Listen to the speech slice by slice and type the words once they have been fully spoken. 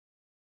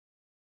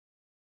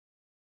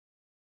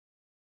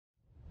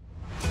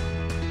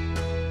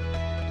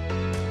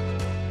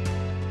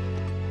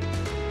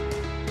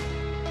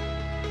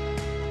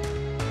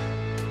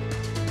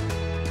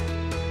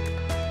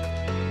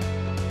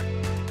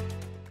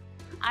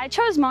I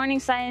chose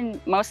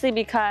Morningside mostly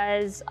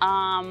because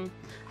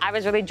I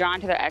was really drawn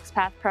to their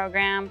expat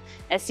program.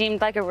 It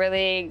seemed like a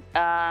really,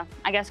 I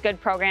guess, good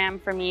program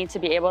for me to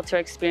be able to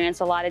experience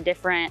a lot of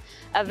different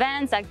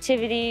events,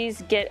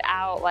 activities, get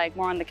out like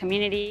more in the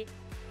community.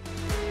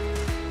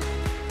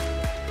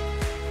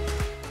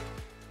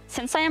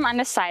 Since I am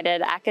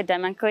undecided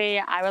academically,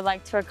 I would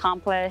like to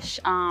accomplish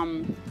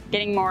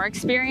getting more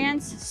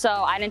experience. So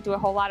I didn't do a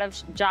whole lot of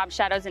job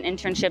shadows and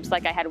internships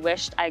like I had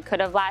wished I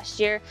could have last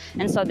year.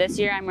 And so this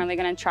year I'm really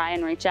gonna try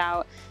and reach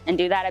out and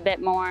do that a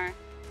bit more.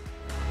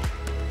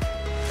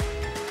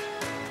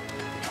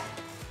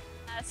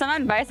 Some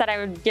advice that I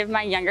would give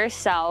my younger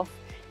self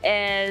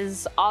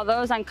is all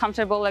those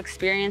uncomfortable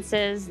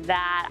experiences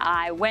that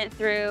I went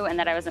through and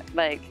that I was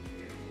like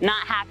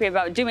not happy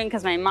about doing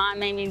because my mom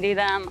made me do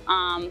them,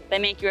 they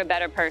make you a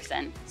better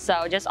person.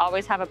 So just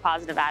always have a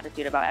positive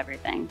attitude about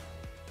everything.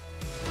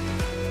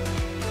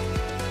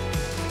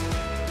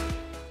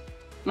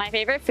 My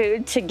favorite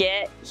food to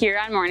get here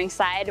on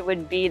Morningside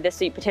would be the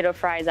sweet potato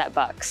fries at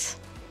Buck's.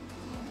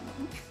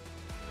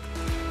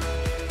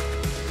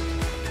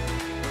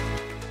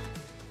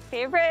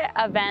 Favorite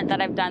event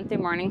that I've done through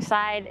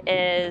Morningside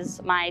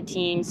is my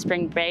team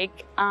spring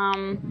break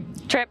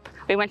trip.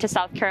 We went to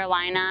South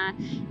Carolina,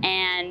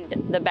 and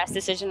the best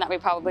decision that we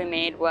probably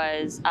made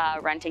was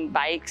renting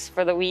bikes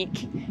for the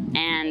week,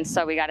 and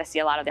so we got to see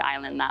a lot of the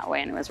island that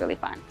way, and it was really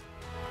fun.